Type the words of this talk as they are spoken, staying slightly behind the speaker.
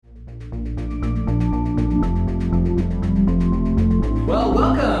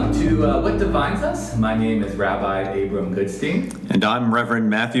to What Defines Us. My name is Rabbi Abram Goodstein. And I'm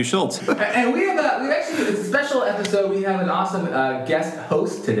Reverend Matthew Schultz. And we have it's a special episode. We have an awesome guest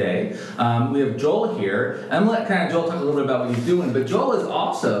host today. We have Joel here. I'm going to let Joel talk a little bit about what he's doing, but Joel is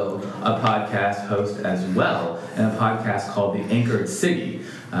also a podcast host as well, and a podcast called The Anchored City.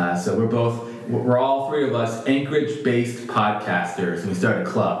 So we're all three of us Anchorage-based podcasters, and we started a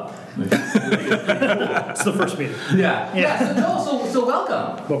club. It's the first meeting. Yeah. So Joel, so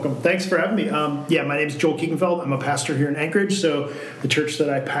welcome. Welcome. Thanks for having me. My name is Joel Kiekenfeld. I'm a pastor here in Anchorage. So the church that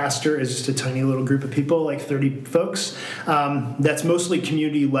I pastor is just a tiny little group of people, like 30 folks. That's mostly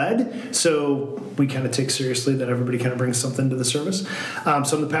community-led. So we kind of take seriously that everybody kind of brings something to the service. So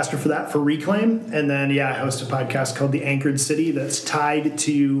I'm the pastor for that, for Reclaim. And then, I host a podcast called The Anchored City that's tied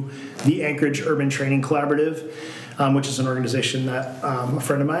to the Anchorage Urban Training Collaborative, which is an organization that a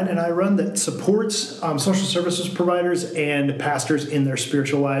friend of mine and I run that supports social services providers and pastors in their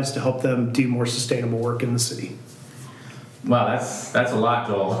spiritual lives to help them do more sustainable work in the city. Wow, that's a lot,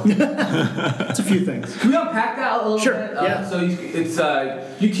 Joel. It's a few things. Can we unpack that a little bit? Sure, yeah. So it's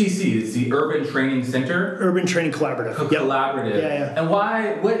UTC, it's the Urban Training Center? Urban Training Collaborative. Collaborative. Yeah. And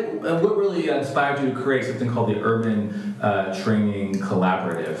what really inspired you to create something called the Urban Training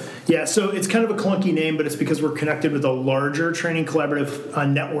Collaborative? Yeah, so it's kind of a clunky name, but it's because we're connected with a larger training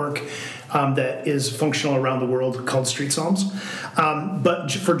collaborative network that is functional around the world called Street Psalms.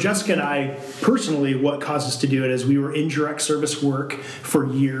 But for Jessica and I, personally, what caused us to do it is we were in direct service work for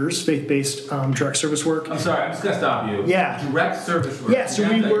years, faith-based direct service work. I'm sorry, I'm just going to stop you. Yeah. Direct service work. Yeah, so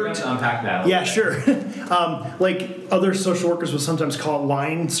we worked... You have to unpack that. Yeah, sure. Like other social workers would sometimes call it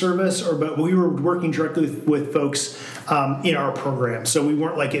line service, but we were working directly with folks in our program. So we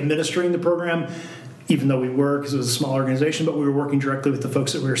weren't like administering the program, even though we were, because it was a small organization, but we were working directly with the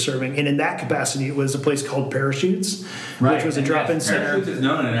folks that we were serving. And in that capacity, it was a place called Parachutes, which was a drop-in center. Parachutes is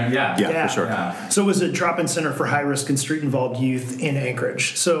known in it, Yeah, for sure. Yeah. So it was a drop-in center for high-risk and street-involved youth in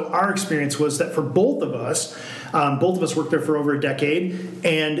Anchorage. So our experience was that for both of us worked there for over a decade,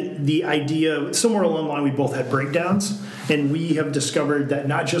 and the idea, somewhere along the line, we both had breakdowns, and we have discovered that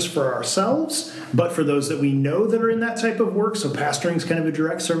not just for ourselves, but for those that we know that are in that type of work, so pastoring is kind of a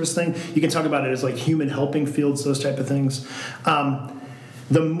direct service thing. You can talk about it as like human helping fields, those type of things.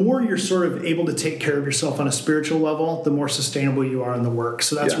 The more you're sort of able to take care of yourself on a spiritual level, the more sustainable you are in the work.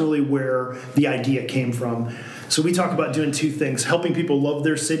 So that's really where the idea came from. So we talk about doing two things, helping people love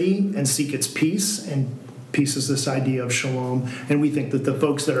their city and seek its peace, and peace is this idea of shalom, and we think that the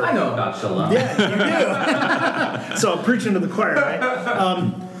folks that are... I know about shalom. Yeah, you do. So I'm preaching to the choir, right?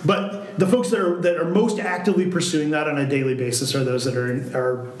 But the folks that are most actively pursuing that on a daily basis are those that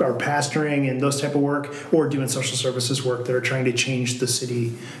are pastoring and those type of work, or doing social services work that are trying to change the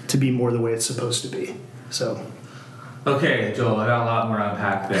city to be more the way it's supposed to be. So, okay, Joel, I got a lot more to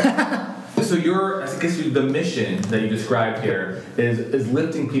unpack there. So the mission that you described here is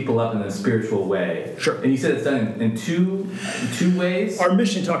lifting people up in a spiritual way. Sure. And you said it's done in two ways? Our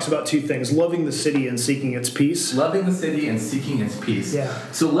mission talks about two things, loving the city and seeking its peace. Loving the city and seeking its peace. Yeah.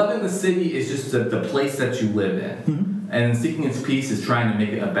 So loving the city is just the place that you live in. Mm-hmm. And seeking its peace is trying to make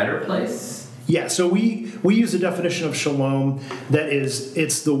it a better place? Yeah, so we use a definition of shalom that is,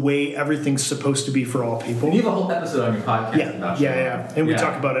 it's the way everything's supposed to be for all people. And you have a whole episode on your podcast about shalom. Yeah. And we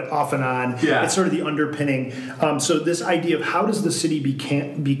talk about it off and on. Yeah. It's sort of the underpinning. So this idea of how does the city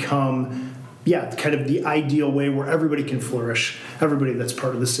become kind of the ideal way where everybody can flourish, everybody that's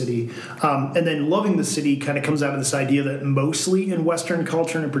part of the city. And then loving the city kind of comes out of this idea that mostly in Western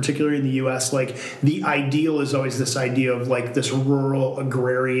culture, and particularly in the U.S., like the ideal is always this idea of like this rural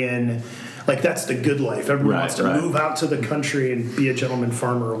agrarian, like that's the good life. Everyone wants to move out to the country and be a gentleman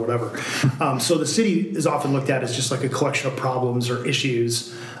farmer or whatever. So the city is often looked at as just like a collection of problems or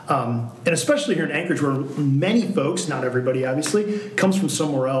issues. And especially here in Anchorage, where many folks, not everybody obviously, comes from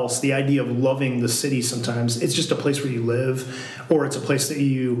somewhere else, the idea of loving the city sometimes, it's just a place where you live, or it's a place that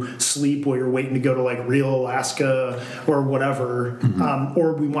you sleep while you're waiting to go to like real Alaska or whatever,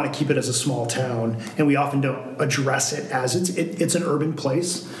 or we want to keep it as a small town, and we often don't address it as it's an urban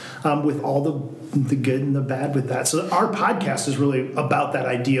place with all the good and the bad with that. So our podcast is really about that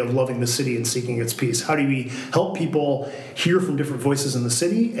idea of loving the city and seeking its peace. How do we help people hear from different voices in the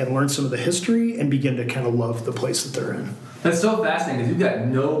city and learn some of the history and begin to kind of love the place that they're in? That's so fascinating because we've got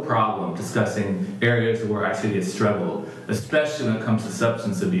no problem discussing areas where our city has struggled, especially when it comes to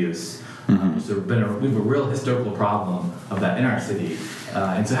substance abuse. So we have a real historical problem of that in our city.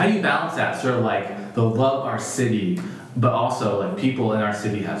 And so how do you balance that, sort of like the love our city, but also like people in our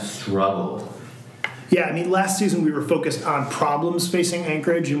city have struggled? Yeah, I mean, last season we were focused on problems facing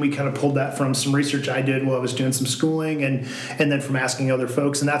Anchorage, and we kind of pulled that from some research I did while I was doing some schooling, and then from asking other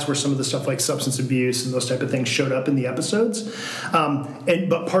folks, and that's where some of the stuff like substance abuse and those type of things showed up in the episodes.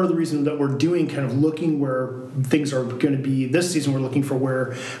 But part of the reason that we're doing kind of looking where things are going to be this season, we're looking for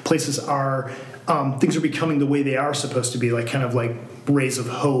where places are. Things are becoming the way they are supposed to be, like kind of like rays of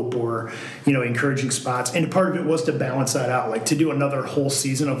hope or, encouraging spots. And part of it was to balance that out. Like to do another whole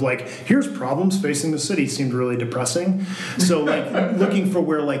season of like, here's problems facing the city seemed really depressing. So like looking for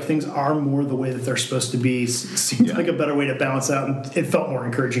where like things are more the way that they're supposed to be seemed like a better way to balance out. And it felt more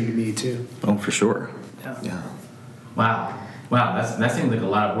encouraging to me too. Oh, for sure. Yeah. Wow, that seems like a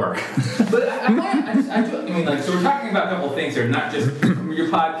lot of work. But so we're talking about a couple of things here, not just your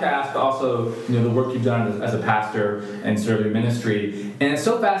podcast, but also the work you've done as a pastor and sort of your ministry. And it's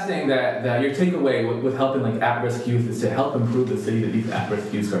so fascinating that your takeaway with helping like at-risk youth is to help improve the city that these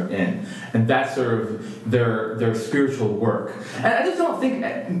at-risk youth are in, and that's sort of their spiritual work. And I just don't think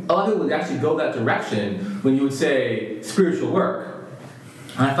a lot of people would actually go that direction when you would say spiritual work.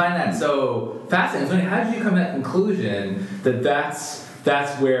 And I find that so fascinating. So how did you come to that conclusion that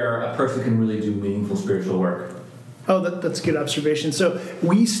that's where a person can really do meaningful spiritual work? Oh, that's a good observation. So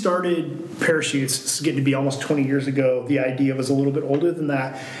we started Parachutes, it's getting to be almost 20 years ago. The idea was a little bit older than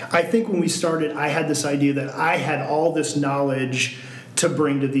that. I think when we started, I had this idea that I had all this knowledge to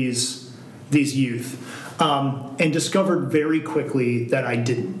bring to these youth, and discovered very quickly that I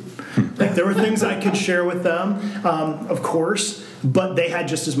didn't. Like there were things I could share with them, of course, but they had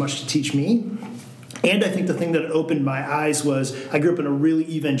just as much to teach me. And I think the thing that opened my eyes was I grew up in a really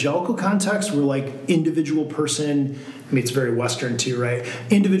evangelical context where like individual person, I mean, it's very Western too, right?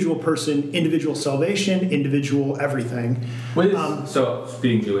 Individual person, individual salvation, individual everything. What is, so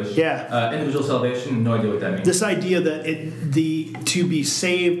being Jewish, individual salvation, no idea what that means. This idea that to be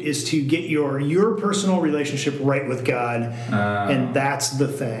saved is to get your personal relationship right with God, and that's the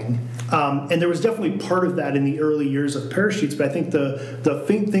thing. And there was definitely part of that in the early years of Parachutes, but I think the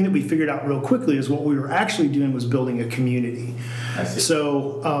thing that we figured out real quickly is what we were actually doing was building a community. I see.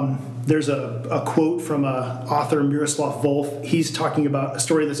 So there's a quote from author Miroslav Volf. He's talking about a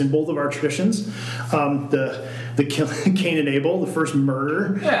story that's in both of our traditions, the Cain and Abel, the first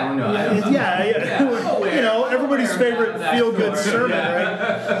murder. Everybody's favorite feel-good sermon,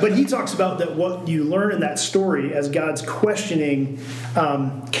 right? But he talks about that what you learn in that story as God's questioning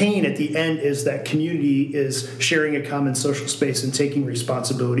Cain at the end is that community is sharing a common social space and taking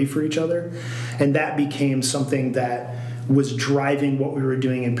responsibility for each other. And that became something that was driving what we were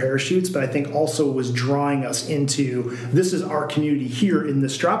doing in Parachutes, but I think also was drawing us into this is our community here in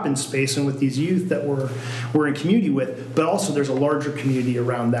this drop-in space and with these youth that we're in community with, but also there's a larger community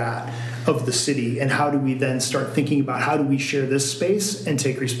around that of the city, and how do we then start thinking about how do we share this space and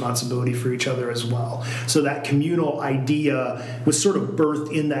take responsibility for each other as well. So that communal idea was sort of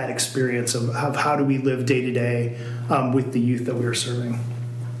birthed in that experience of how do we live day to day with the youth that we were serving.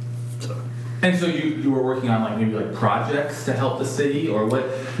 And so you were working on maybe projects to help the city, or what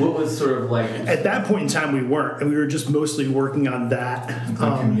was sort of like? At that point in time we weren't, and we were just mostly working on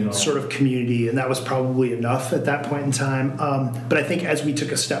that sort of community, and that was probably enough at that point in time. But I think as we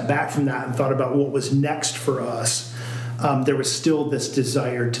took a step back from that and thought about what was next for us, there was still this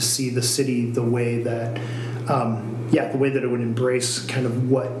desire to see the city the way that the way that it would embrace kind of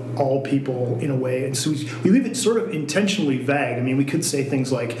what all people in a way. And so we leave it sort of intentionally vague. I mean, we could say things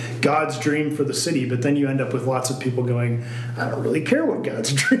like God's dream for the city, but then you end up with lots of people going, I don't really care what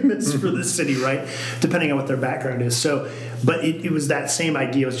God's dream is for the city, right? Depending on what their background is. So, but it was that same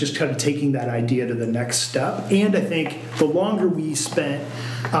idea. It was just kind of taking that idea to the next step. And I think the longer we spent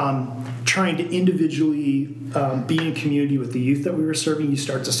trying to individually be in community with the youth that we were serving, you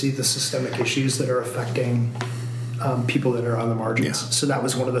start to see the systemic issues that are affecting people that are on the margins. Yeah. So that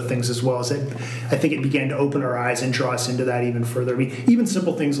was one of the things as well. Is that I think it began to open our eyes and draw us into that even further. I mean, even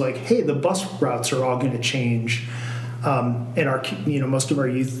simple things like, hey, the bus routes are all going to change. And our, most of our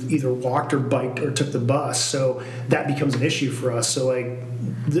youth either walked or biked or took the bus. So that becomes an issue for us. So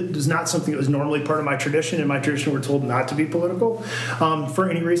this is not something that was normally part of my tradition. In my tradition, we're told not to be political for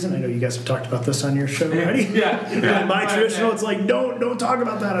any reason. I know you guys have talked about this on your show already. In my traditional, it's like, don't talk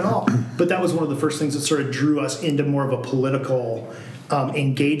about that at all. But that was one of the first things that sort of drew us into more of a political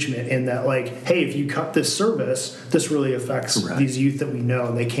engagement in that, hey, if you cut this service, this really affects these youth that we know,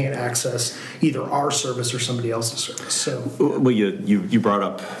 and they can't access either our service or somebody else's service. So, well, you brought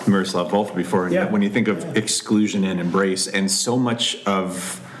up Miroslav Volf before, and when you think of exclusion and embrace, and so much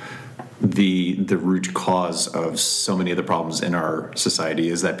of the root cause of so many of the problems in our society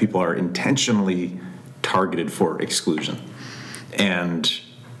is that people are intentionally targeted for exclusion, and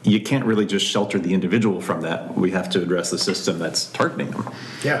you can't really just shelter the individual from that. We have to address the system that's targeting them.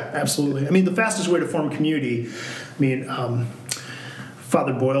 Yeah, absolutely. I mean, the fastest way to form community,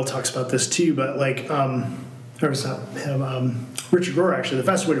 Father Boyle talks about this too, but or it's not him, Richard Rohr actually, the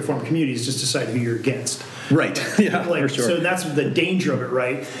fastest way to form community is just decide who you're against. Right. Yeah, for sure. So that's the danger of it,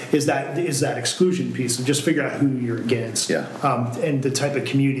 right? Is that exclusion piece of just figure out who you're against. Yeah. And the type of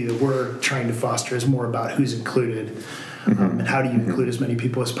community that we're trying to foster is more about who's included. And how do you include as many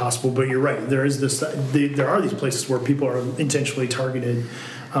people as possible? But you're right. There is there are these places where people are intentionally targeted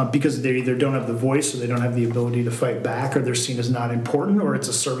because they either don't have the voice or they don't have the ability to fight back, or they're seen as not important, or it's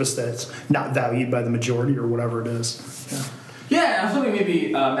a service that's not valued by the majority, or whatever it is. Yeah, I was hoping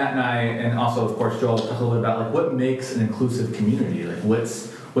maybe Matt and I, and also of course Joel, talk a little bit about like what makes an inclusive community. Like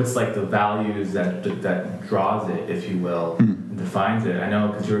what's like the values that draws it, if you will, and defines it. I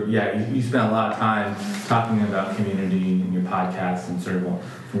know because you spend a lot of time talking about community in your podcast and sort of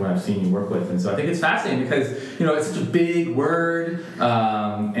from what I've seen you work with, and so I think it's fascinating because it's such a big word,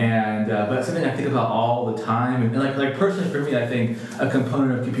 but it's something I think about all the time. And like personally for me, I think a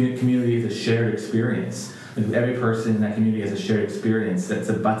component of community is a shared experience. Like every person in that community has a shared experience. That's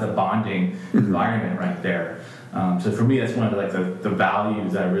a bonding environment right there. So for me, that's one of the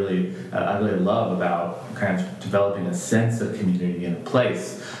values that I really love about kind of developing a sense of community in a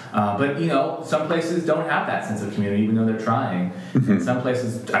place. But some places don't have that sense of community, even though they're trying. And some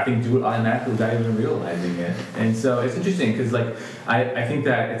places, I think, do it automatically without even realizing it. And so it's interesting because, I think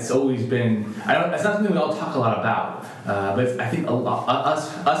that it's always been. It's not something we all talk a lot about. But I think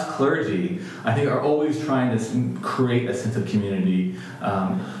us clergy, I think, are always trying to create a sense of community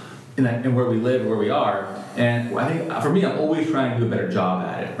in where we live, where we are. And I think for me, I'm always trying to do a better job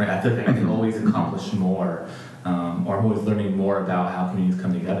at it. Right? I feel like I can always accomplish more, or I'm always learning more about how communities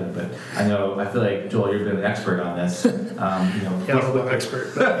come together. But I feel like Joel, you've been an expert on this. I'm an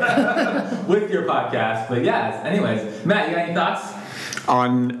expert with your podcast. But yeah. Anyways, Matt, you got any thoughts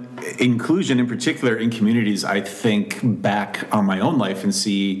on inclusion in particular in communities? I think back on my own life and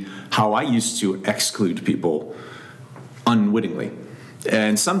see how I used to exclude people unwittingly.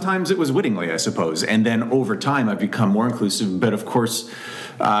 And sometimes it was wittingly, I suppose. And then over time, I've become more inclusive. But of course,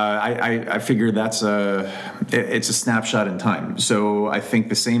 I figure it's a snapshot in time. So I think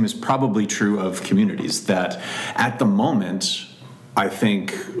the same is probably true of communities, that at the moment, I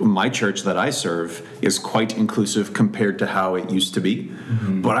think my church that I serve is quite inclusive compared to how it used to be.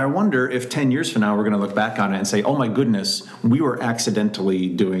 But I wonder if 10 years from now we're going to look back on it and say, oh my goodness, we were accidentally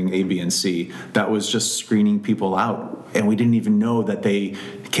doing A, B, and C. That was just screening people out. And we didn't even know that they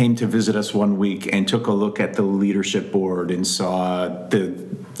came to visit us one week and took a look at the leadership board and saw the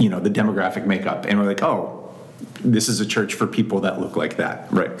demographic makeup. And we're like, oh, this is a church for people that look like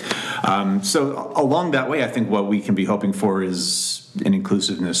that, right? So along that way, I think what we can be hoping for is an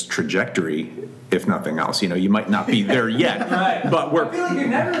inclusiveness trajectory, if nothing else. You might not be there yet, right? But we're. I feel like you're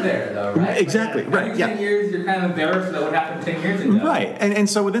never there, though, right? Exactly, right? Yeah. 10 years, you're kind of embarrassed about what happened 10 years ago, right? And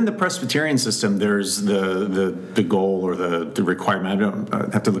so within the Presbyterian system, there's the goal or the requirement. I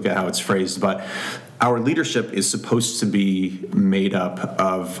don't have to look at how it's phrased, but our leadership is supposed to be made up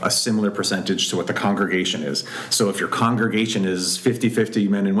of a similar percentage to what the congregation is. So if your congregation is 50-50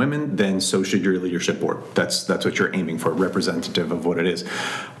 men and women, then so should your leadership board. That's what you're aiming for, representative of what it is.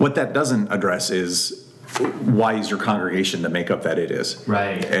 What that doesn't address is why is your congregation the makeup that it is?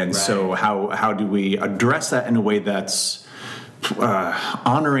 Right. And so how do we address that in a way that's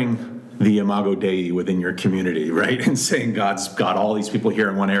honoring the imago Dei within your community, right? And saying God's got all these people here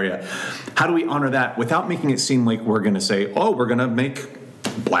in one area. How do we honor that without making it seem like we're going to say, oh, we're going to make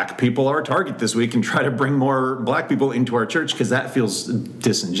black people our target this week and try to bring more black people into our church, because that feels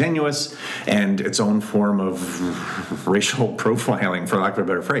disingenuous and its own form of racial profiling, for lack of a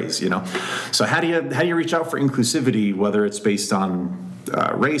better phrase, So how do you reach out for inclusivity, whether it's based on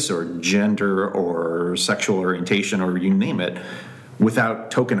race or gender or sexual orientation or you name it,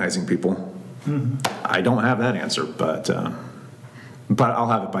 without tokenizing people? I don't have that answer, but I'll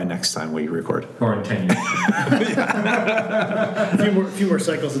have it by next time we record. Or in 10 years. A few more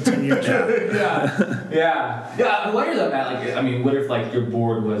cycles in 10 years. Yeah. I wonder though, Matt, what if your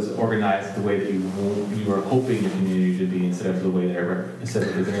board was organized the way that you were hoping your community should be instead of what it is?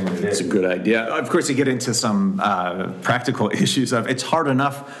 It's a good idea. Of course, you get into some practical issues of it's hard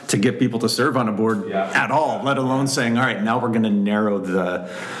enough to get people to serve on a board at all, let alone saying, all right, now we're going to narrow the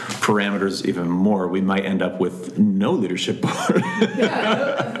parameters even more. We might end up with no leadership board.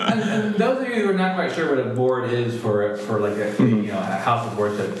 And those of you who are not quite sure what a board is for a house of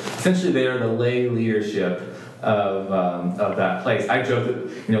worship, essentially they are the lay leadership of that place. I joke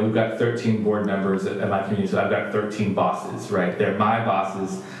that we've got 13 board members at my community, so I've got 13 bosses, right? They're my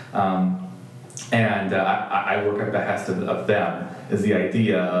bosses, and I work at the behest of them. Is the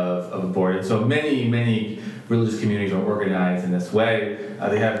idea of a board, and so many religious communities are organized in this way.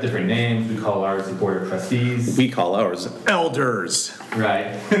 They have different names. We call ours the Board of Trustees. We call ours elders.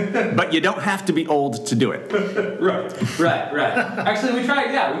 Right. But you don't have to be old to do it. Right. Actually, we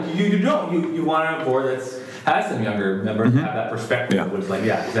try. Yeah, you don't. You want a board that has some younger members have that perspective, which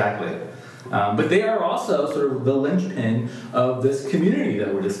exactly. But they are also sort of the linchpin of this community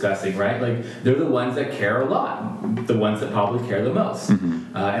that we're discussing, right? Like, they're the ones that care a lot, the ones that probably care the most.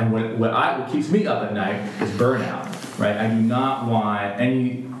 And what keeps me up at night is burnout, right? I do not want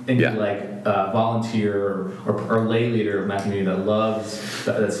any volunteer or lay leader of my community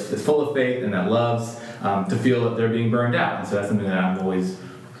that's full of faith and that loves to feel that they're being burned out. And so that's something that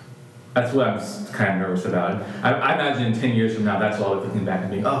that's what I'm kind of nervous about. I imagine in 10 years from now, that's all they're thinking back and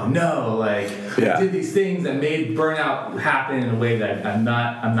being, oh no, I did these things that made burnout happen in a way that I'm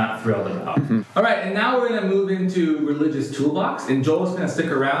not thrilled about. All right, and now we're going to move into Religious Toolbox, and Joel's going to stick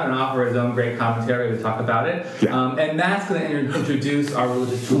around and offer his own great commentary to talk about it. And Matt's going to introduce our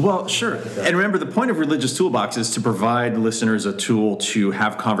Religious Toolbox. Well, sure. And remember, the point of Religious Toolbox is to provide listeners a tool to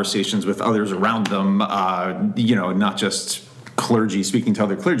have conversations with others around them, not just clergy speaking to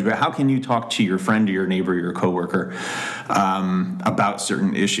other clergy, but how can you talk to your friend or your neighbor or your coworker about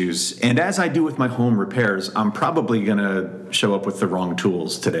certain issues? And as I do with my home repairs, I'm probably going to show up with the wrong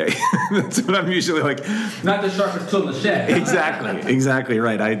tools today. That's what I'm usually like. Not the sharpest tool in the shed. Exactly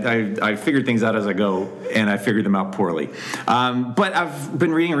right. I figure things out as I go, and I figured them out poorly. But I've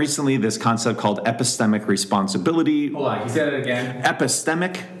been reading recently this concept called epistemic responsibility. Hold on, can you say that again?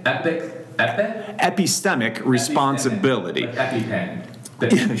 Epistemic. Epistemic responsibility. Like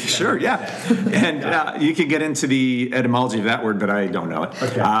EpiPen. Sure, yeah. And you can get into the etymology of that word, but I don't know it.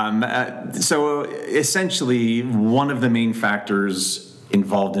 Okay. So essentially, one of the main factors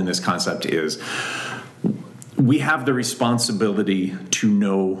involved in this concept is we have the responsibility to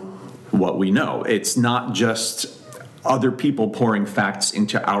know what we know. It's not just other people pouring facts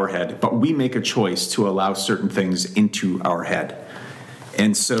into our head, but we make a choice to allow certain things into our head.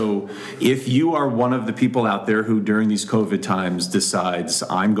 And so if you are one of the people out there who during these COVID times decides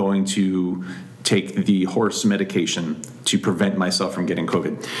I'm going to take the horse medication to prevent myself from getting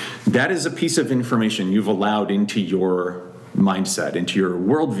COVID, that is a piece of information you've allowed into your mindset, into your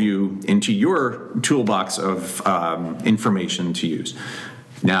worldview, into your toolbox of information to use.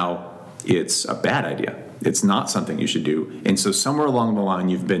 Now, it's a bad idea. It's not something you should do. And so somewhere along the line,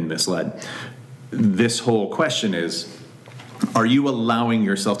 you've been misled. This whole question is, are you allowing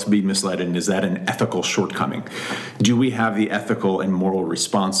yourself to be misled, and is that an ethical shortcoming? Do we have the ethical and moral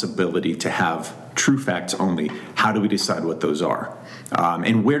responsibility to have true facts only? How do we decide what those are?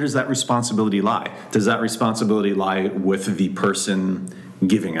 And where does that responsibility lie? Does that responsibility lie with the person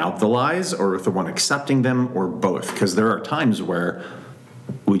giving out the lies, or with the one accepting them, or both? Because there are times where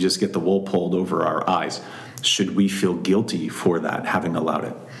we just get the wool pulled over our eyes. Should we feel guilty for that, having allowed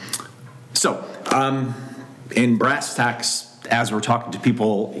it? So, in brass tacks, as we're talking to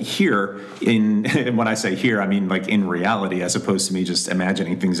people here, when I say here, I mean like in reality, as opposed to me just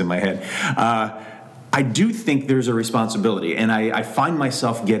imagining things in my head, I do think there's a responsibility, and I find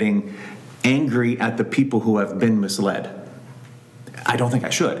myself getting angry at the people who have been misled. I don't think I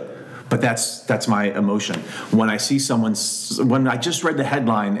should, but that's my emotion. When I see when I just read the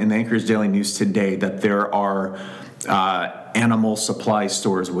headline in the Anchorage Daily News today that there are animal supply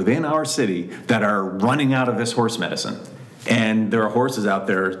stores within our city that are running out of this horse medicine. And there are horses out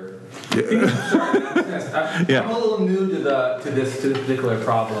there. I'm a little new to this particular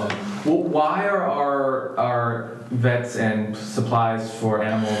problem. Well, why are our vets and supplies for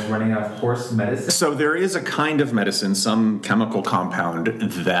animals running out of horse medicine? So there is a kind of medicine, some chemical compound,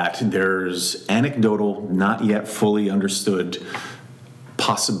 that there's anecdotal, not yet fully understood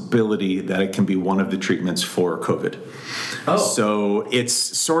possibility that it can be one of the treatments for COVID. Oh. So it's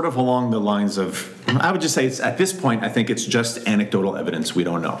sort of along the lines of, I would just say at this point, I think it's just anecdotal evidence. We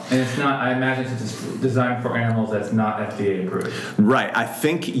don't know. And it's not, I imagine it's designed for animals that's not FDA approved. Right. I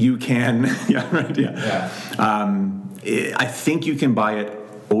think you can, I think you can buy it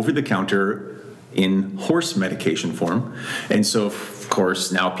over the counter in horse medication form. And so, of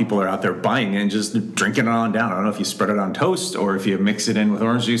course, now people are out there buying it and just drinking it on down. I don't know if you spread it on toast or if you mix it in with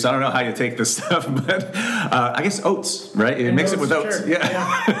orange juice. I don't know how you take this stuff, but I guess oats, right? You mix it with oats. Sure. Yeah,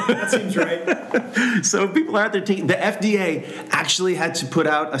 that seems right. So people are out there taking, the FDA actually had to put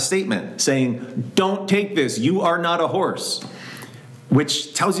out a statement saying, don't take this. You are not a horse.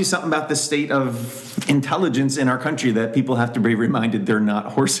 which tells you something about the state of intelligence in our country, that people have to be reminded they're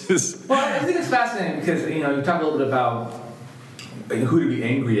not horses. Well, I think it's fascinating because, you talk a little bit about who to be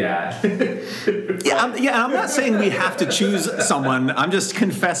angry at. I'm not saying we have to choose someone. I'm just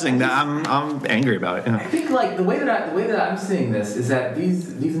confessing that I'm angry about it. I think like the way that I'm seeing this is that these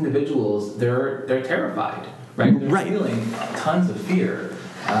individuals, they're terrified, right? They're feeling tons of fear,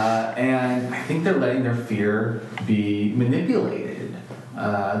 and I think they're letting their fear be manipulated.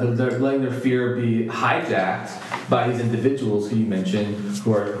 They're letting their fear be hijacked by these individuals who you mentioned,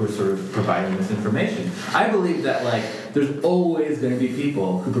 who are sort of providing misinformation. I believe that there's always going to be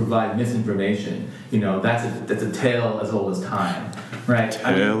people who provide misinformation. That's a tale as old as time, right?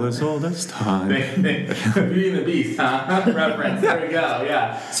 Tale as old as time. Beauty and the Beast, huh? Reference. There we go.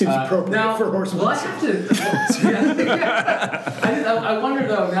 Yeah. Seems appropriate for horsemen. Well, I have to. I wonder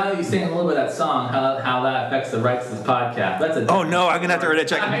though. Now that you sing a little bit of that song, how that affects the rights of this podcast. That's a. Oh no! I'm gonna have to write a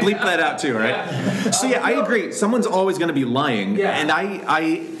check. Bleep that out too, right? So I agree. Someone's always going to be lying, and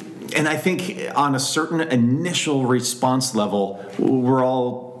I think on a certain initial response level, we're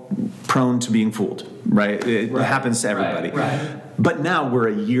all prone to being fooled, right? It happens to everybody. Right. But now we're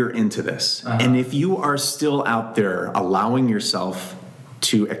a year into this, and if you are still out there allowing yourself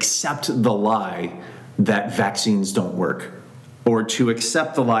to accept the lie that vaccines don't work, or to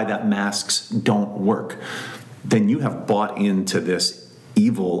accept the lie that masks don't work, then you have bought into this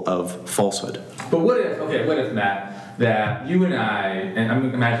evil of falsehood. But what if, Matt, that you and I, and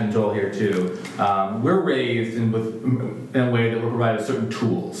I'm imagining Joel here too, we're raised in a way that we're provided certain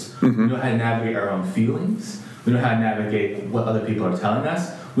tools. We know how to navigate our own feelings. We know how to navigate what other people are telling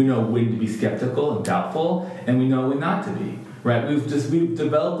us. We know when to be skeptical and doubtful, and we know when not to be. Right? We've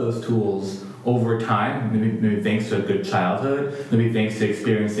developed those tools over time, maybe thanks to a good childhood, maybe thanks to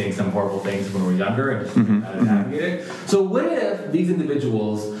experiencing some horrible things when we were younger and just how to navigate it. So what if these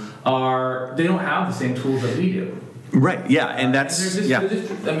individuals they don't have the same tools that we do? Right, yeah, and that's,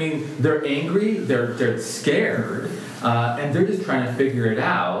 they're angry, they're scared, and they're just trying to figure it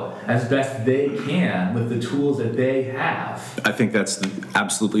out as best they can with the tools that they have. I think that's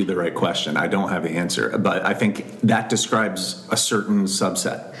absolutely the right question. I don't have the answer, but I think that describes a certain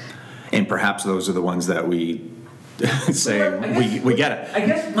subset. And perhaps those are the ones that we say, we get it. I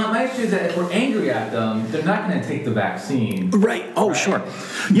guess my issue is that if we're angry at them, they're not going to take the vaccine. Right. Oh, right? Sure.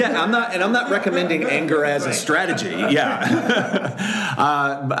 Yeah, I'm not recommending anger as a strategy. Yeah.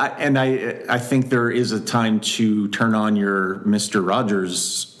 I think there is a time to turn on your Mr.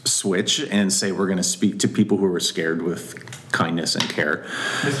 Rogers switch and say we're going to speak to people who are scared with kindness and care.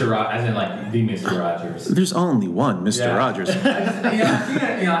 As in the Mr. Rogers. There's only one Mr. Rogers.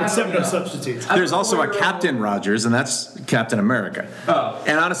 Except no substitutes. There's also a Captain Rogers, and that's Captain America. Oh.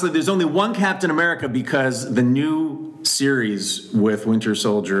 And honestly, there's only one Captain America because the new series with Winter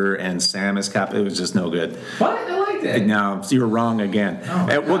Soldier and Sam as Cap, it was just no good. What? I liked it. No, so you were wrong again.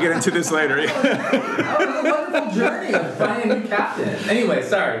 Oh, we'll get into this later. That was a wonderful journey of finding a new captain. Anyway,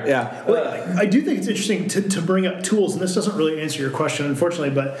 sorry. Yeah. Well, I do think it's interesting to bring up tools, and this doesn't really answer your question,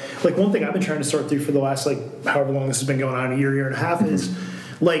 unfortunately, but one thing I've been trying to sort through for the last however long this has been going on, a year and a half, is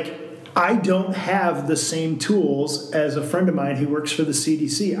I don't have the same tools as a friend of mine who works for the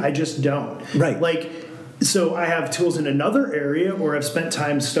CDC. I just don't. Right. So I have tools in another area, or I've spent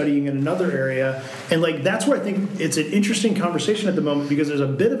time studying in another area, and that's where I think it's an interesting conversation at the moment, because there's a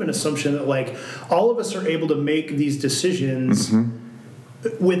bit of an assumption that all of us are able to make these decisions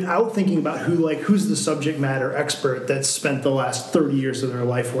without thinking about who's the subject matter expert that's spent the last 30 years of their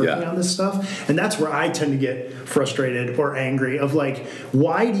life working on this stuff. And that's where I tend to get frustrated or angry of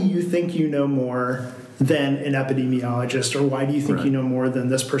why do you think you know more than an epidemiologist, or why do you think you know more than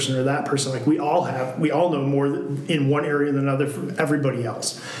this person or that person? We all know more in one area than another from everybody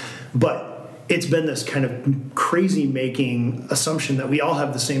else. But it's been this kind of crazy making assumption that we all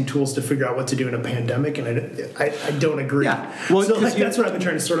have the same tools to figure out what to do in a pandemic, and I don't agree. Yeah. Well, so that's what I've been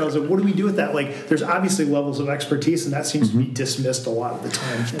trying to sort out. What do we do with that? There's obviously levels of expertise, and that seems to be dismissed a lot of the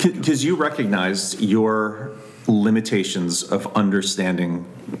time. Because you recognize your limitations of understanding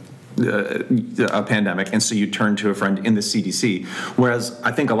a pandemic, and so you turn to a friend in the CDC, whereas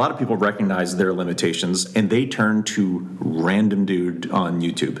I think a lot of people recognize their limitations and they turn to random dude on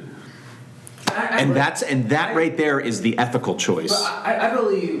YouTube. That right there is the ethical choice. I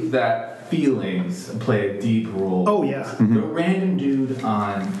believe that feelings play a deep role. Oh yeah. The random dude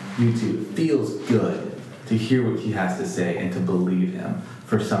on YouTube feels good to hear what he has to say and to believe him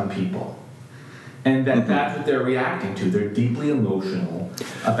for some people. and that's what they're reacting to. They're deeply emotional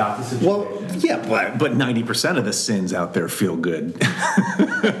about the situation. Well, yeah, but 90% of the sins out there feel good,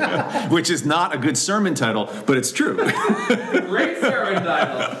 which is not a good sermon title, but it's true. Great sermon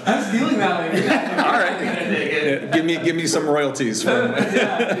title. I'm stealing that one. All right, give me some royalties. Yeah,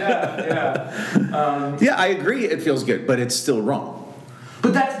 I agree. It feels good, but it's still wrong.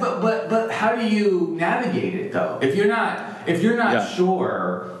 But how do you navigate it though? If you're not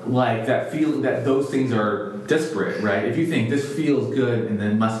sure, like that feeling that those things are disparate, right? If you think this feels good and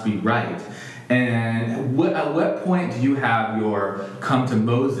then must be right, and at what point do you have your come to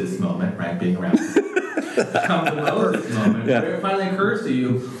Moses moment, right? Being around come to Moses moment, where it finally occurs to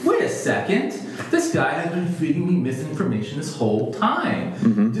you, wait a second, this guy has been feeding me misinformation this whole time.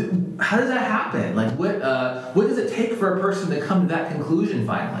 Mm-hmm. How does that happen? Like, what does it take for a person to come to that conclusion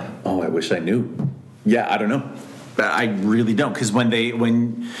finally? Oh, I wish I knew. Yeah, I don't know. I really don't, because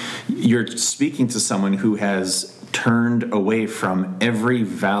when you're speaking to someone who has turned away from every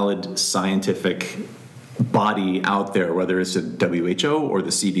valid scientific body out there, whether it's the WHO or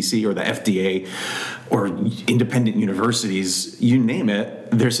the CDC or the FDA or independent universities, you name it,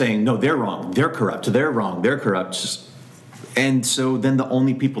 they're saying, no, they're wrong, they're corrupt, they're wrong, they're corrupt. And so then the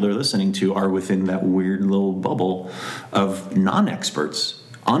only people they're listening to are within that weird little bubble of non-experts,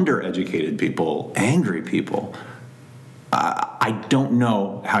 undereducated people, angry people. I don't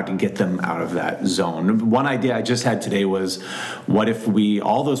know how to get them out of that zone. One idea I just had today was, what if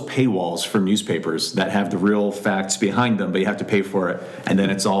all those paywalls for newspapers that have the real facts behind them, but you have to pay for it, and then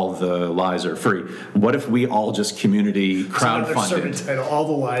it's all the lies are free. What if we all just community crowdfunded? Sermon title, all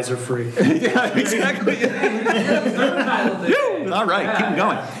the lies are free. Yeah, exactly. All right, keep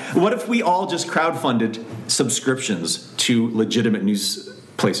going. What if we all just crowdfunded subscriptions to legitimate news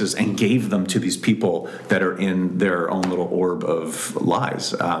places and gave them to these people that are in their own little orb of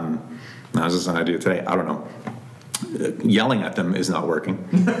lies? That was just an idea today. I don't know. Yelling at them is not working.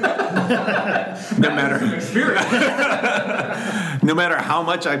 No matter how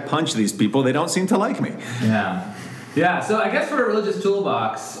much I punch these people, they don't seem to like me. Yeah, so I guess for a religious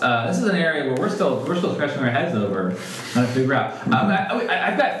toolbox, this is an area where we're still scratching our heads over trying to figure out.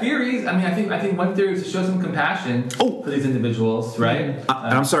 I've got theories. I mean, I think one theory is to show some compassion for these individuals, right?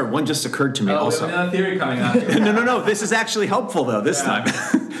 I'm sorry, one just occurred to me also. We have another theory coming up. No, this is actually helpful though this time.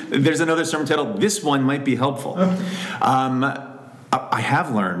 There's another sermon title. This one might be helpful. I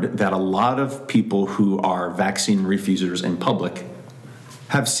have learned that a lot of people who are vaccine refusers in public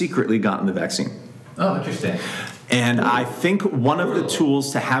have secretly gotten the vaccine. Oh, interesting. And I think one of the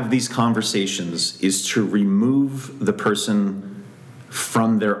tools to have these conversations is to remove the person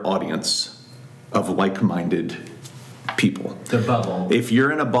from their audience of like-minded people. The bubble. If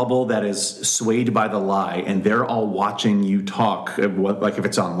you're in a bubble that is swayed by the lie and they're all watching you talk, like if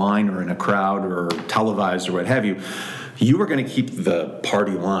it's online or in a crowd or televised or what have you, you are going to keep the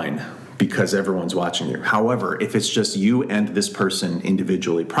party line because everyone's watching you. However, if it's just you and this person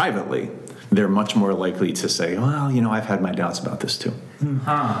individually, privately, they're much more likely to say, well, I've had my doubts about this too.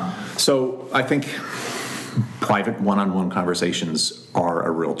 So I think private one-on-one conversations are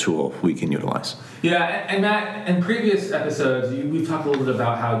a real tool we can utilize. Yeah, and Matt, in previous episodes, we've talked a little bit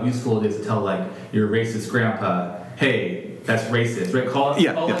about how useful it is to tell, like, your racist grandpa, hey, that's racist, right? Calling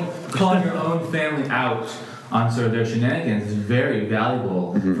your own family out on sort of their shenanigans is very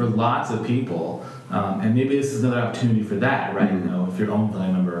valuable for lots of people. And maybe this is another opportunity for that, right? If your own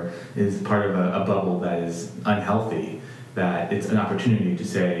family member is part of a bubble that is unhealthy, that it's an opportunity to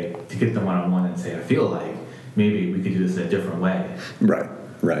get them one-on-one and say, I feel like maybe we could do this in a different way. Right.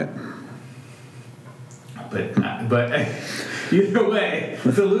 But either way,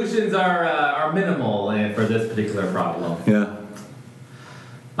 solutions are minimal for this particular problem. Yeah.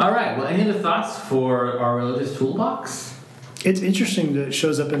 All right. Well, any other thoughts for our religious toolbox? It's interesting that it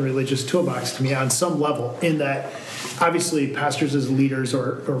shows up in religious toolbox to me on some level, in that obviously pastors as leaders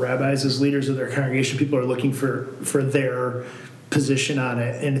or rabbis as leaders of their congregation, people are looking for their position on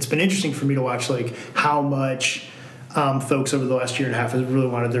it. And it's been interesting for me to watch like how much folks over the last year and a half have really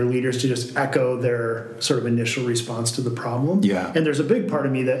wanted their leaders to just echo their sort of initial response to the problem. Yeah. And there's a big part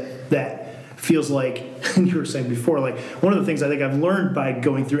of me that feels like, and you were saying before, like one of the things I think I've learned by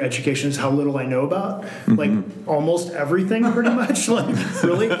going through education is how little I know about like almost everything pretty much, like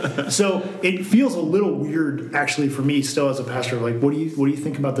really. So it feels a little weird actually for me still as a pastor, like what do you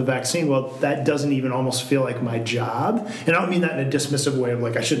think about the vaccine? Well, that doesn't even almost feel like my job. And I don't mean that in a dismissive way of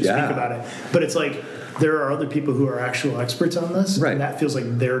like I shouldn't speak about it, but it's like there are other people who are actual experts on this, right. And that feels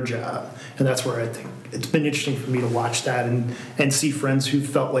like their job. And that's where I think it's been interesting for me to watch that and see friends who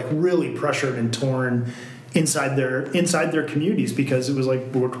felt like really pressured and torn inside their communities, because it was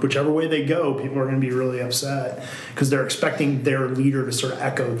like whichever way they go, people are going to be really upset because they're expecting their leader to sort of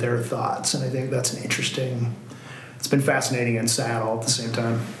echo their thoughts. And I think that's an interesting. It's been fascinating and sad all at the same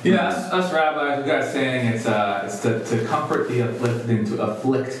time. Yeah, us rabbis, we got a saying, it's to comfort the afflicted and to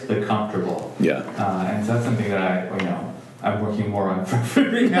afflict the comfortable. Yeah. And so that's something that I'm working more on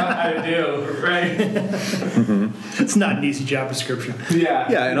figuring out how to do, right? It's not an easy job description.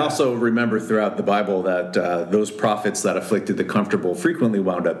 Yeah, and also remember throughout the Bible that those prophets that afflicted the comfortable frequently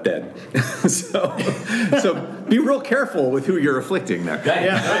wound up dead. so be real careful with who you're afflicting there.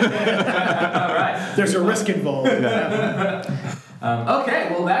 All right. There's a risk involved. Okay,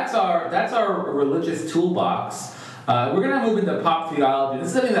 well that's our religious toolbox. We're going to move into pop theology. This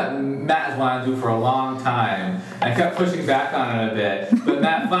is something that Matt has wanted to do for a long time. I kept pushing back on it a bit, but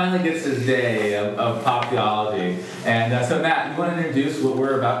Matt finally gets his day of pop theology. And so Matt, you want to introduce what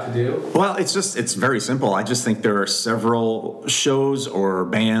we're about to do? Well, it's very simple. I just think there are several shows or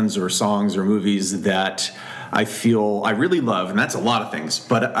bands or songs or movies that I feel I really love, and that's a lot of things,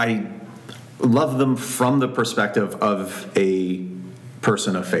 but I love them from the perspective of a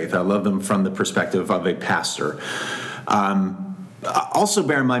person of faith. I love them from the perspective of a pastor. Also,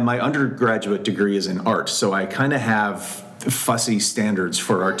 bear in mind, my undergraduate degree is in art, so I kind of have fussy standards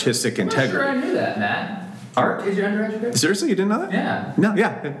for artistic integrity. I'm not sure I knew that, Matt. Art is your undergraduate? Seriously, you didn't know that? Yeah. No,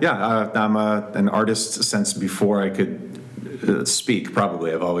 yeah. I'm an artist since before I could speak,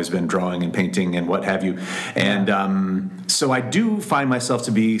 probably. I've always been drawing and painting and what have you. And so I do find myself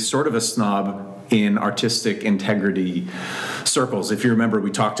to be sort of a snob in artistic integrity circles. If you remember, we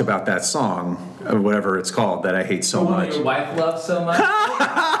talked about that song, whatever it's called, that I hate so much. Your wife loves so much?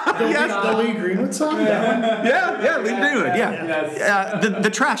 Yes, the Lee Greenwood song? Yeah, Lee Greenwood, yeah. The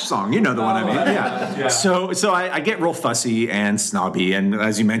trash song, you know the one I mean. Yeah. So I get real fussy and snobby, and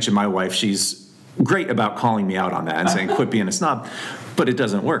as you mentioned, my wife, she's great about calling me out on that and saying, quit being a snob, but it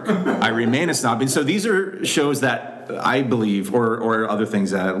doesn't work. I remain a snob. And so these are shows that I believe, or other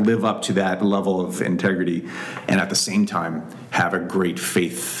things that live up to that level of integrity and at the same time have a great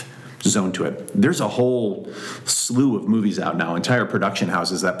faith zone to it. There's a whole slew of movies out now, entire production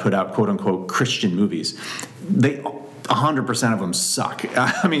houses that put out quote-unquote Christian movies. 100% of them suck.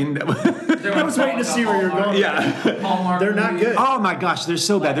 I mean, I was waiting to see where you're going. Yeah. They're not good. Oh my gosh, they're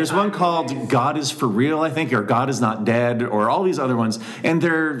so bad. There's one called God is for Real, I think, or God is Not Dead, or all these other ones. And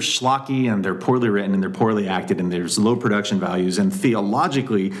they're schlocky and they're poorly written and they're poorly acted and there's low production values. And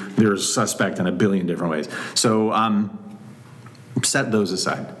theologically, they're suspect in a billion different ways. So, set those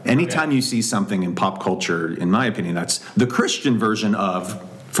aside. Anytime you see something in pop culture, in my opinion, that's the Christian version of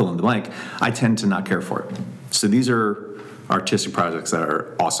fill in the blank, I tend to not care for it. So these are artistic projects that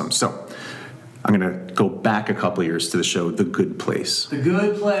are awesome. So I'm going to go back a couple of years to the show The Good Place. The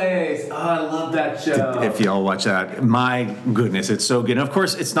Good Place. Oh, I love that show. If y'all watch that, my goodness, it's so good. And of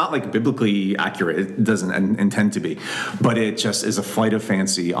course, it's not like biblically accurate. It doesn't intend to be. But it just is a flight of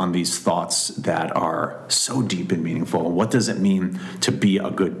fancy on these thoughts that are so deep and meaningful. What does it mean to be a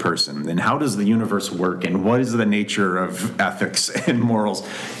good person? And how does the universe work? And what is the nature of ethics and morals?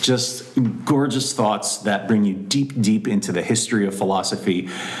 Just gorgeous thoughts that bring you deep, deep into the history of philosophy.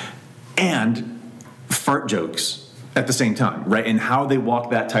 And fart jokes at the same time, right? And how they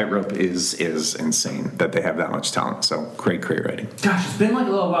walk that tightrope is insane that they have that much talent. So great writing. Gosh, it's been like a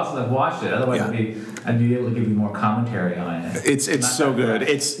little while since I've watched it. Otherwise, I'd be able to give you more commentary on it. It's so good.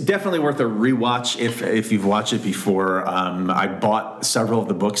 It's definitely worth a rewatch if you've watched it before. I bought several of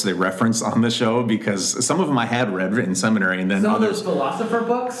the books they reference on the show because some of them I had read in seminary, and then some others. Of those philosopher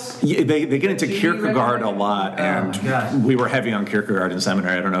books. Yeah, they get into Kierkegaard a lot, and we were heavy on Kierkegaard in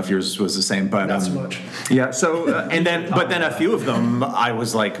seminary. I don't know if yours was the same, but not so much. Yeah. So but then a few of them I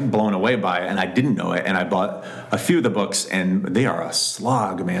was like blown away by, and I didn't know it, and I bought a few of the books, and they are a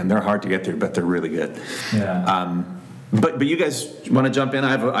slog, man. They're hard to get through, but they're really good. Yeah. But you guys want to jump in?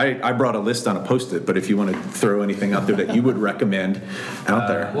 I brought a list on a Post-it, but if you want to throw anything out there that you would recommend out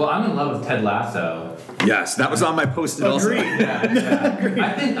there. Well, I'm in love with Ted Lasso. Yes, that was on my Post-it also. Yeah.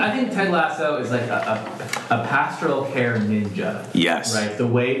 I think Ted Lasso is like a pastoral care ninja. Yes. Right? The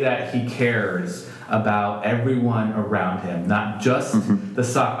way that he cares about everyone around him, not just the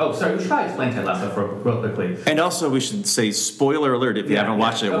soccer. Oh, sorry, we should probably explain Ted Lasso real quickly. And also, we should say spoiler alert if you haven't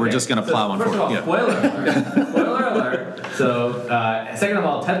watched it. Okay. We're just going to plow on forward. First of all, spoiler alert. Spoiler alert. So, second of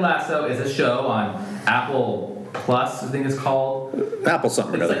all, Ted Lasso is a show on Apple Plus, I think it's called. Apple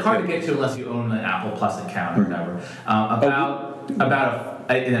something. It's like hard to get to unless you own an Apple Plus account or whatever.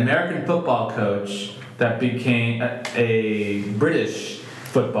 About an American football coach that became a British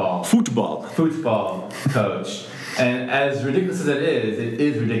football coach And as ridiculous as it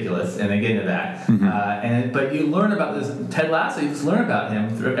is ridiculous, and they get into that. But you learn about this Ted Lasso. You just learn about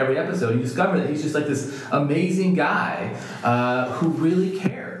him through every episode. You discover that he's just like this amazing guy who really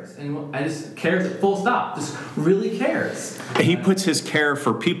cares, and just cares at full stop. Just really cares. He puts his care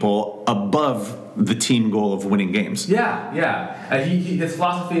for people above the team goal of winning games. Yeah. His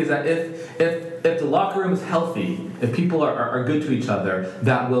philosophy is that if the locker room is healthy, if people are good to each other,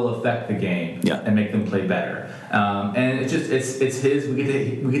 that will affect the game and make them play better. And it's his. We get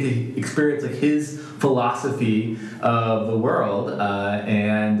to experience like his philosophy of the world,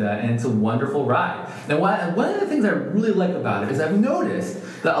 and it's a wonderful ride. And one of the things I really like about it is I've noticed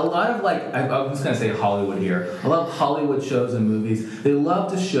that a lot of I'm just gonna say Hollywood here. A lot of Hollywood shows and movies, they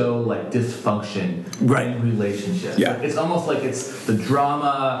love to show like dysfunction in relationships. Yeah. It's almost like it's the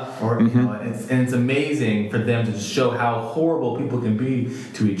drama, or you know, it's amazing for them to just show how horrible people can be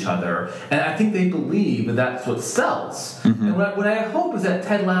to each other. And I think they believe that that's what sells. And what I hope is that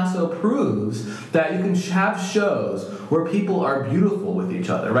Ted Lasso proves that you can have shows where people are beautiful with each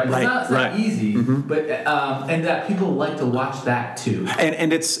other, right? It's not easy, but and that people like to watch that too.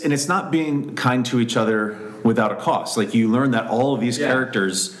 And it's not being kind to each other without a cost. Like you learn that all of these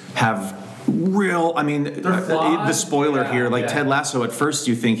characters have real, I mean, the spoiler here, like Ted Lasso, at first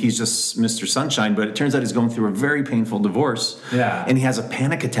you think he's just Mr. Sunshine, but it turns out he's going through a very painful divorce. Yeah. And he has a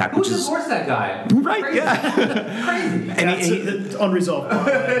panic attack, Who divorced that guy? Right, Crazy. Crazy. And it's unresolved.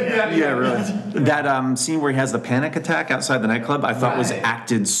 Really. That scene where he has the panic attack outside the nightclub, I thought was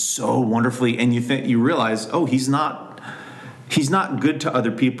acted so wonderfully, and you realize, oh, he's not good to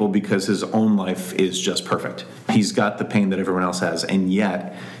other people because his own life is just perfect. He's got the pain that everyone else has, and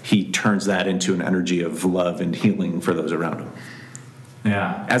yet he turns that into an energy of love and healing for those around him.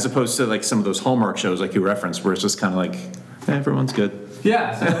 Yeah. As opposed to like some of those Hallmark shows like you referenced, where it's just kind of like, everyone's good.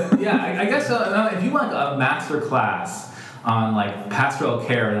 Yeah. So I guess if you want a master class on like pastoral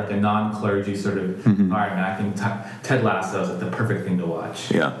care, like a non-clergy sort of environment, I think Ted Lasso is like the perfect thing to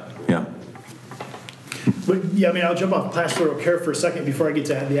watch. Yeah. But yeah, I mean, I'll jump off pastoral care for a second before I get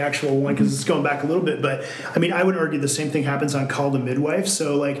to the actual one, because it's going back a little bit. But I mean, I would argue the same thing happens on Call the Midwife.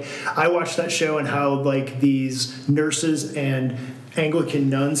 So like, I watched that show and how like these nurses and Anglican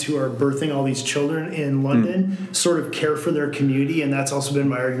nuns who are birthing all these children in London sort of care for their community, and that's also been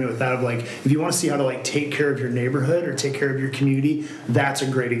my argument with that of like, if you want to see how to like take care of your neighborhood or take care of your community, that's a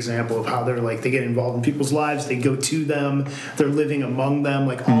great example of how they're like, they get involved in people's lives, they go to them, they're living among them,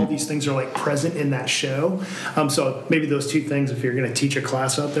 like all these things are like present in that show. So maybe those two things, if you're going to teach a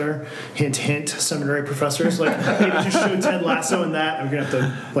class out there, hint, seminary professors, like maybe just show Ted Lasso in that. I'm going to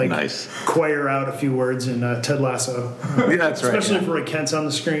have to like choir out a few words in Ted Lasso. Yeah, that's right. Especially if Roy Kent's on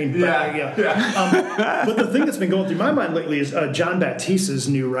the screen. But the thing that's been going through my mind lately is John Baptiste's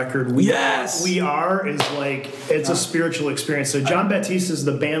new record, We Are, is like, it's a spiritual experience. So John Baptiste is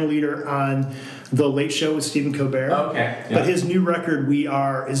the band leader on The Late Show with Stephen Colbert. Okay. But his new record, We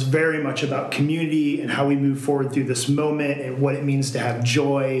Are, is very much about community and how we move forward through this moment and what it means to have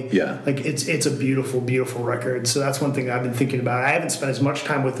joy. Yeah. Like, it's a beautiful, beautiful record. So that's one thing I've been thinking about. I haven't spent as much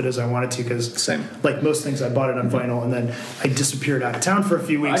time with it as I wanted to, because like most things, I bought it on vinyl and then I disappeared out of town for a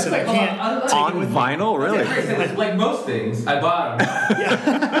few weeks and I can't on vinyl, really? Like most things, I bought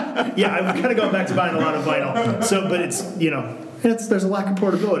them. Yeah, I'm kind of going back to buying a lot of vinyl. So, but it's, there's a lack of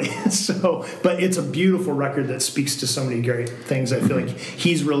portability. But it's a beautiful record that speaks to so many great things. I feel like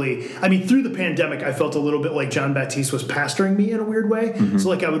he's really, through the pandemic, I felt a little bit like John Baptiste was pastoring me in a weird way. So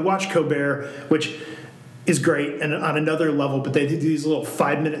like I would watch Colbert, which is great, and on another level, but they do these little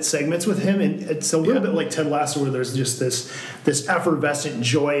 5-minute segments with him, and it's a little bit like Ted Lasso, where there's just this effervescent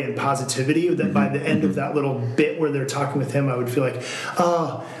joy and positivity that by the end of that little bit where they're talking with him, I would feel like,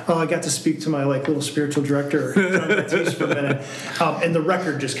 I got to speak to my like little spiritual director, John Baptiste, for a minute. And the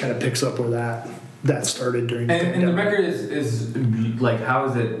record just kind of picks up where that started during the pandemic. And the record is like, how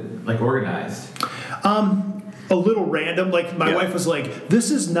is it like organized? A little random. Like my wife was like,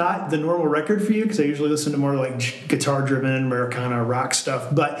 "This is not the normal record for you," because I usually listen to more like guitar-driven Americana rock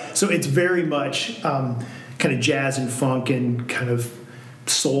stuff. But so it's very much kind of jazz and funk and kind of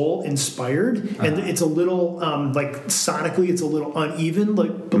soul inspired, and it's a little like sonically, it's a little uneven,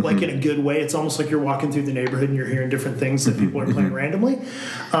 but like in a good way. It's almost like you're walking through the neighborhood and you're hearing different things that people are playing randomly,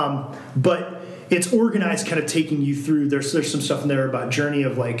 but it's organized, kind of taking you through. There's some stuff in there about journey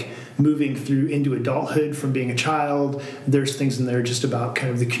of like moving through into adulthood from being a child. There's things in there just about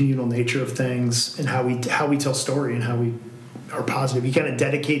kind of the communal nature of things and how we tell story and how we are positive. He kind of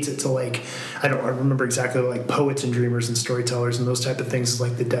dedicates it to like, I remember exactly, like poets and dreamers and storytellers and those type of things is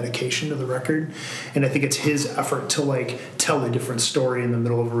like the dedication to the record. And I think it's his effort to like tell a different story in the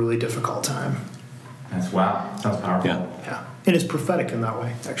middle of a really difficult time. That's wow. Sounds powerful. Yeah. And it's prophetic in that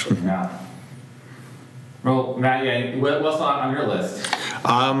way, actually. Yeah. Well, Matt, what's on your list?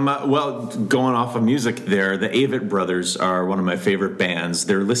 Well, going off of music there, the Avett Brothers are one of my favorite bands.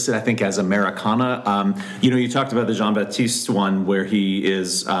 They're listed, I think, as Americana. You talked about the Jean-Baptiste one where he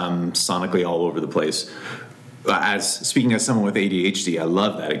is sonically all over the place. Speaking as someone with ADHD, I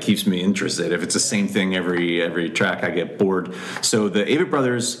love that. It keeps me interested. If it's the same thing every track, I get bored. So the Avett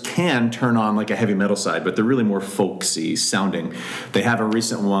Brothers can turn on like a heavy metal side, but they're really more folksy sounding. They have a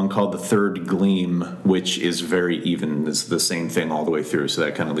recent one called The Third Gleam, which is very even. It's the same thing all the way through, so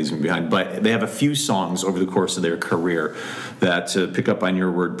that kind of leaves me behind. But they have a few songs over the course of their career that, to pick up on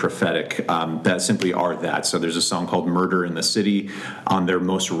your word prophetic, that simply are that. So there's a song called Murder in the City. On their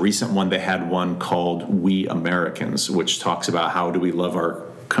most recent one, they had one called We Americans, which talks about how do we love our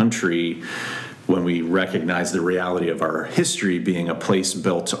country when we recognize the reality of our history being a place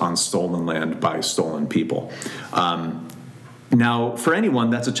built on stolen land by stolen people. Now, for anyone,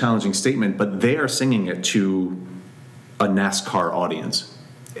 that's a challenging statement, but they are singing it to a NASCAR audience.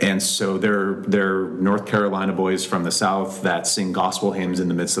 And so they're North Carolina boys from the South that sing gospel hymns in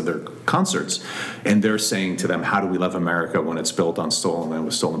the midst of their concerts. And they're saying to them, how do we love America when it's built on stolen land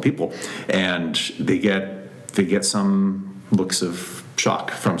with stolen people? And they get some looks of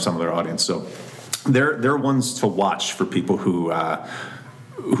shock from some of their audience. So they're ones to watch for people who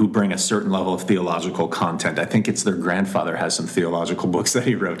bring a certain level of theological content. I think it's their grandfather has some theological books that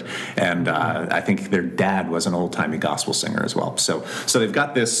he wrote, and I think their dad was an old-timey gospel singer as well. So they've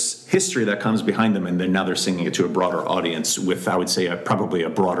got this history that comes behind them, and then now they're singing it to a broader audience with, I would say, probably a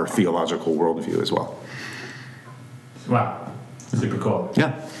broader theological worldview as well. Wow, super cool.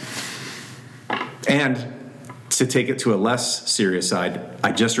 Yeah. And to take it to a less serious side,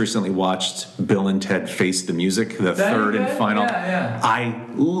 I just recently watched Bill and Ted Face the Music, the third and final. Yeah. I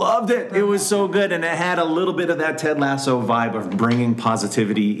loved it. It was so good, and it had a little bit of that Ted Lasso vibe of bringing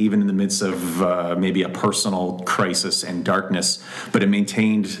positivity even in the midst of maybe a personal crisis and darkness, but it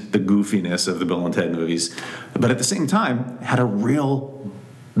maintained the goofiness of the Bill and Ted movies, but at the same time had a real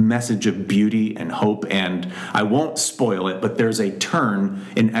message of beauty and hope. And I won't spoil it, but there's a turn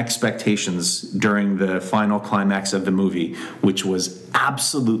in expectations during the final climax of the movie, which was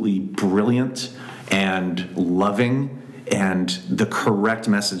absolutely brilliant and loving and the correct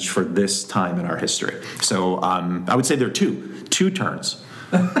message for this time in our history. So I would say there are two turns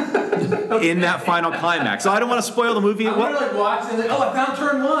in that final climax. So I don't want to spoil the movie. I'm going to watch and I found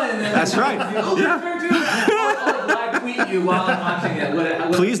turn one. And then that's right. Turn two. I'll tweet you while I'm watching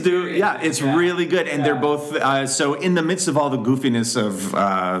it. Please do. Yeah, it's really good. And they're both, so in the midst of all the goofiness of,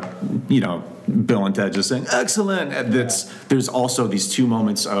 Bill and Ted just saying, excellent, there's also these two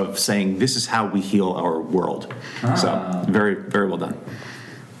moments of saying, this is how we heal our world. So very, very well done.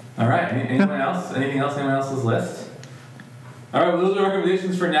 All right. Anyone else? Anything else? Anyone else's list? All right, well, those are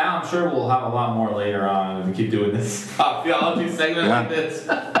recommendations for now. I'm sure we'll have a lot more later on if we keep doing this theology segment like this.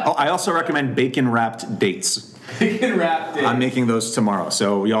 I also recommend bacon-wrapped dates. Bacon-wrapped dates. I'm making those tomorrow,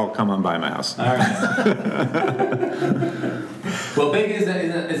 so y'all come on by my house. All right. Well, bacon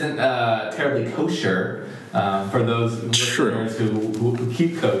isn't terribly kosher for those listeners who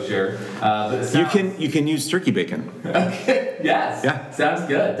keep kosher. But it sounds... You can use turkey bacon. Okay. Yes. Yeah. Sounds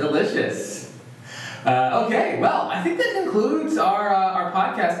good. Delicious. Okay, well, I think that concludes our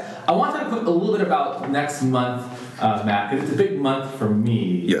podcast. I want to talk a little bit about next month, Matt, because it's a big month for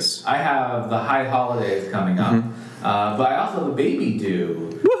me. Yes. I have the high holidays coming up, but I also have a baby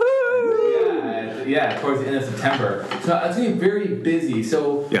due. Woohoo! Yeah, towards the end of September. So it's going to be very busy.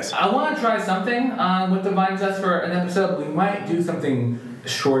 So yes. I want to try something with the Vine Zest for an episode. We might do something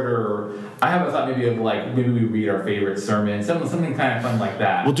shorter. I have a thought maybe we read our favorite sermon, something kind of fun like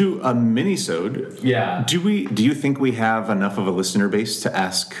that. We'll do a mini-sode. Yeah. Do you think we have enough of a listener base to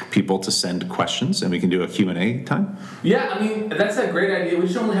ask people to send questions and we can do a Q&A time? Yeah, I mean, that's a great idea. We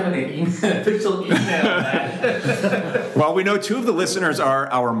just only have an official email on that. Well, we know two of the listeners are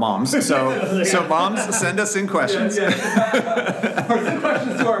our moms, so moms, send us in questions. Yeah. Or send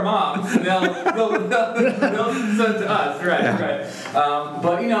questions to our moms. They'll send to us, right.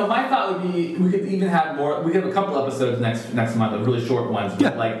 But, my thought would be we could even have more. We have a couple episodes next month, of really short ones.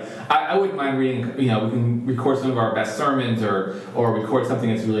 But I wouldn't mind reading. We can record some of our best sermons, or record something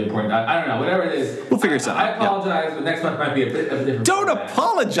that's really important. I don't know, whatever it is. We'll figure something out. I apologize, but next month might be a bit of a different. Don't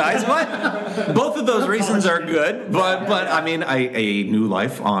apologize. What? Both of those reasons are good, but I mean, a new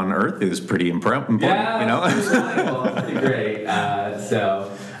life on Earth is pretty important. Yeah, It's pretty great.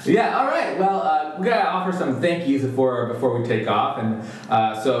 Yeah, all right. Well, we got to offer some thank yous before we take off. And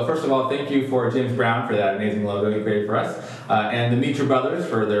so, first of all, thank you for James Brown for that amazing logo he created for us. And the Mitra Brothers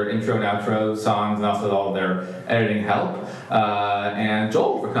for their intro and outro songs and also all their editing help. And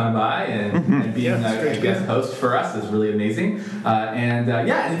Joel for coming by and being a guest host for us is really amazing. And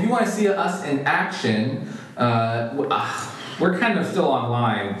if you want to see us in action, we're kind of still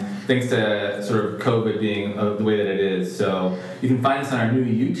online thanks to sort of COVID being the way that it is. So you can find us on our new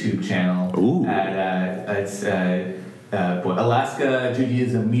YouTube channel. Ooh. Alaska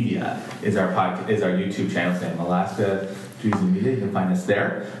Judaism Media is our YouTube channel's name. Alaska Judaism Media. You can find us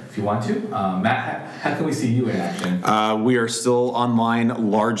there if you want to. Matt, how can we see you in action? We are still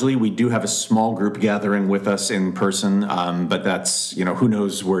online largely. We do have a small group gathering with us in person, but that's, who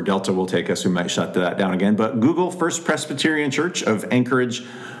knows where Delta will take us. We might shut that down again. But Google First Presbyterian Church of Anchorage,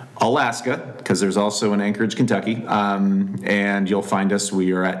 Alaska, because there's also in Anchorage, Kentucky. And you'll find us.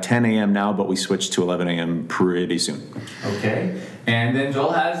 We are at 10 a.m. now, but we switch to 11 a.m. pretty soon. Okay. And then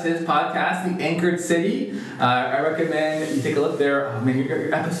Joel has his podcast, The Anchored City. I recommend you take a look there. Oh, man,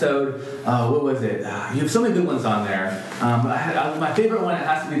 your episode, what was it? You have so many good ones on there. My favorite one, it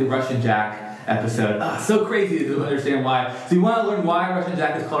has to be the Russian Jack episode. So crazy to understand why. So you want to learn why Russian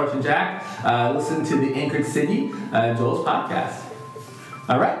Jack is called Russian Jack? Listen to The Anchored City, Joel's podcast.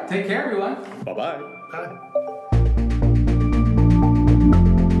 All right, take care, everyone. Bye-bye. Bye.